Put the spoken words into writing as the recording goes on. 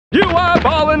You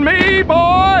eyeballing me,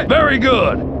 boy? Very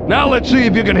good. Now let's see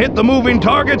if you can hit the moving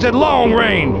targets at long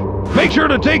range. Make sure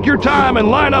to take your time and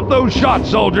line up those shots,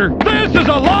 soldier. This is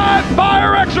a live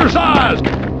fire exercise!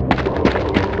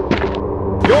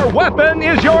 Your weapon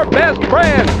is your best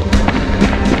friend.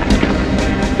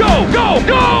 Go, go,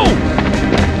 go!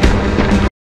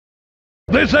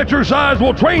 This exercise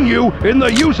will train you in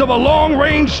the use of a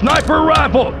long-range sniper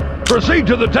rifle. Proceed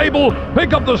to the table,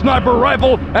 pick up the sniper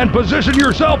rifle, and position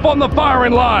yourself on the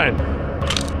firing line.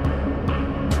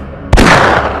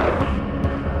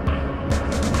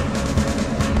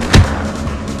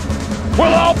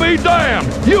 Well, I'll be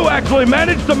damned! You actually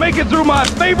managed to make it through my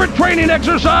favorite training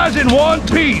exercise in one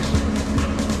piece!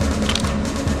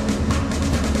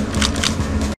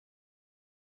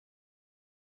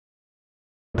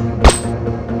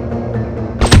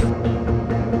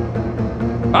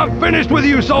 I'm finished with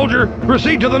you, soldier!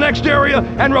 Proceed to the next area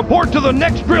and report to the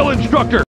next drill instructor!